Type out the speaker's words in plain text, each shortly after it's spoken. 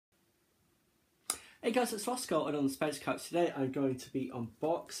Hey guys, it's Roscoe and on the Space Couch. Today I'm going to be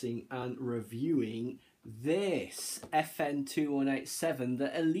unboxing and reviewing this FN-2187,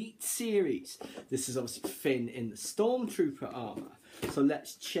 the Elite Series. This is obviously Finn in the Stormtrooper armour. So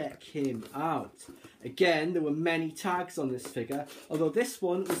let's check him out. Again, there were many tags on this figure, although this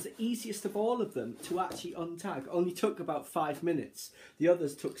one was the easiest of all of them to actually untag. Only took about 5 minutes. The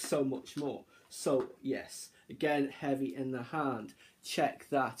others took so much more. So yes, again, heavy in the hand. Check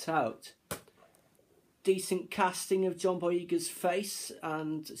that out. Decent casting of John Boyega's face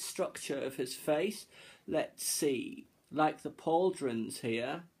and structure of his face. Let's see, like the pauldrons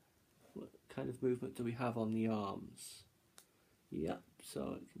here, what kind of movement do we have on the arms? Yep, so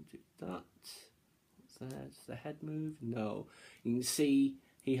I can do that. What's there? Does the head move? No. You can see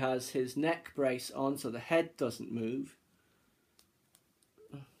he has his neck brace on so the head doesn't move.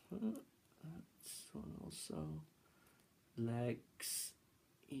 That's one also. Legs.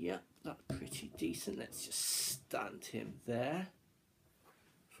 Yep, that's pretty decent. Let's just stand him there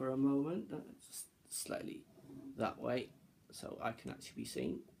for a moment. Just slightly that way so I can actually be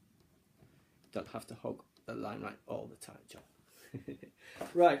seen. Don't have to hog the limelight all the time, John.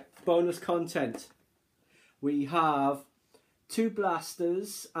 Right, bonus content. We have 2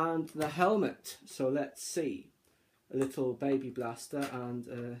 blasters and the helmet. So let's see. A little baby blaster and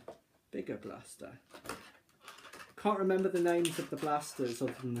a bigger blaster. Can't remember the names of the blasters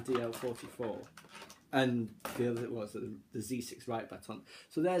other than the DL44 and the other was the Z6 right baton.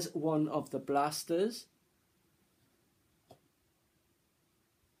 So there's one of the blasters.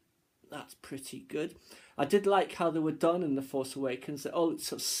 That's pretty good. I did like how they were done in The Force Awakens. They all look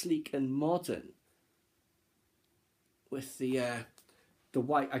so sleek and modern with the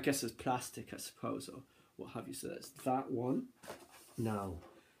white, I guess it's plastic, I suppose, or what have you. So that's that one. Now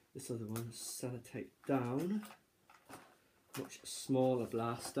this other one is sellotape down. Much smaller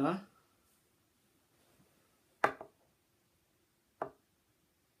blaster.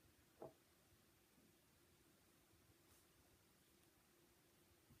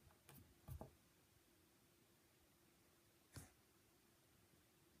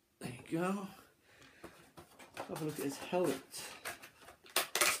 There you go. Have a look at his helmet.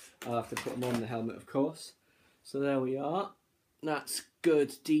 I'll have to put him on the helmet, of course. So there we are. That's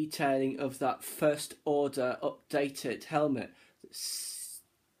good detailing of that first order updated helmet. It's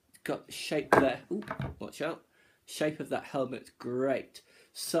got the shape there. Ooh, watch out. Shape of that helmet, great.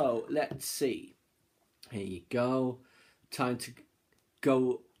 So let's see. Here you go. Time to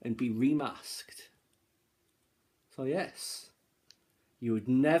go and be remasked. So yes, you would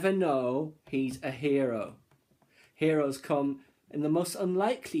never know he's a hero. Heroes come in the most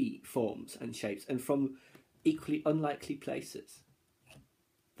unlikely forms and shapes and from equally unlikely places.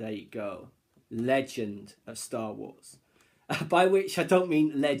 There you go. Legend of Star Wars. By which I don't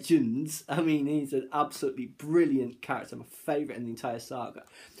mean legends. I mean he's an absolutely brilliant character. My favourite in the entire saga.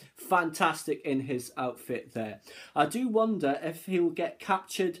 Fantastic in his outfit there. I do wonder if he will get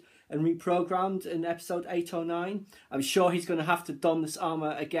captured and reprogrammed in episode 8 or 9. I'm sure he's going to have to don this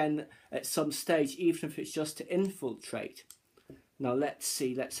armour again at some stage, even if it's just to infiltrate. Now let's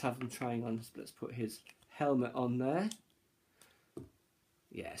see. Let's have him trying on. Let's put his helmet on there.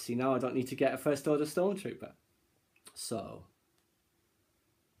 Yeah, see now I don't need to get a First Order Stormtrooper. So,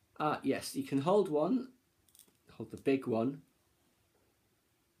 yes, you can hold one, hold the big one.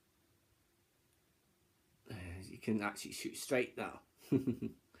 You can actually shoot straight now.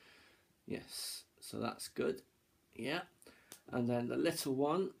 Yes, so that's good. Yeah, and then the little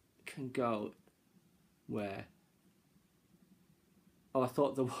one can go where? Oh, I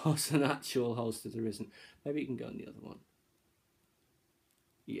thought there was an actual holster, there isn't. Maybe you can go on the other one.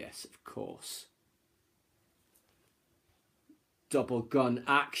 Yes, of course. Double gun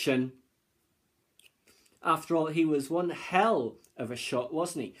action. After all, he was one hell of a shot,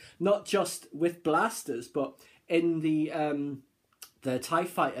 wasn't he? Not just with blasters, but in the TIE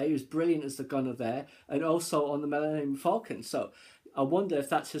Fighter, he was brilliant as the gunner there, and also on the Millennium Falcon. So I wonder if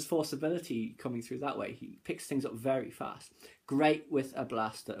that's his force ability coming through that way. He picks things up very fast. Great with a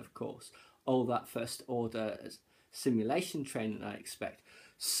blaster, of course. All that First Order simulation training, I expect.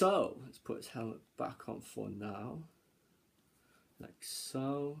 So let's put his helmet back on for now. Like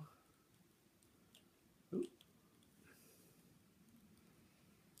so. Ooh.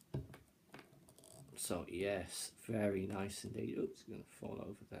 So yes, very nice indeed. Oops, it's going to fall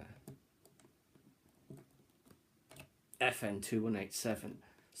over there. FN-2187.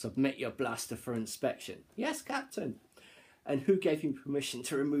 Submit your blaster for inspection. Yes, Captain. And who gave you permission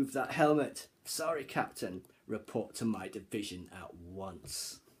to remove that helmet? Sorry, Captain. Report to my division at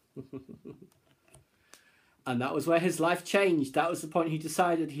once. And that was where his life changed. That was the point he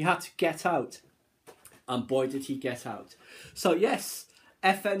decided he had to get out. And boy, did he get out. So yes,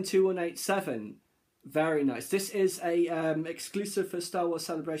 FN-2187. Very nice. This is a exclusive for Star Wars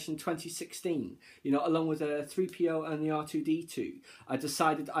Celebration 2016. You know, along with a 3PO and the R2-D2. I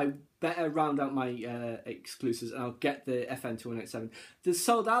decided I better round out my exclusives, and I'll get the FN-2187. They're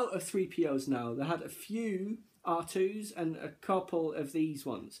sold out of 3POs now. They had a few R2s and a couple of these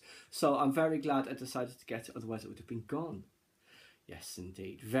ones. So I'm very glad I decided to get it, otherwise it would have been gone. Yes,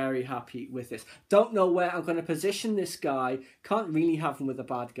 indeed. Very happy with this. Don't know where I'm going to position this guy. Can't really have him with the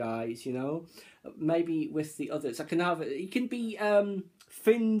bad guys, you know. Maybe with the others. I can have it. He can be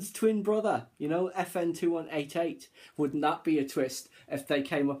Finn's twin brother, you know, FN-2188. Wouldn't that be a twist if they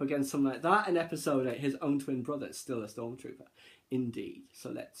came up against something like that in Episode 8? His own twin brother is still a Stormtrooper. Indeed.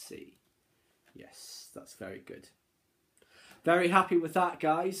 So let's see. Yes, that's very good. Very happy with that,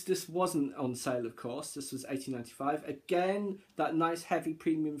 guys. This wasn't on sale, of course. This was $18.95. Again, that nice heavy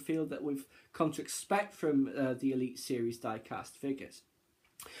premium feel that we've come to expect from the Elite Series die-cast figures.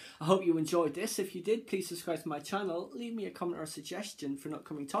 I hope you enjoyed this. If you did, please subscribe to my channel. Leave me a comment or a suggestion for an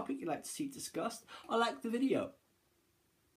upcoming topic you'd like to see discussed. Or like the video.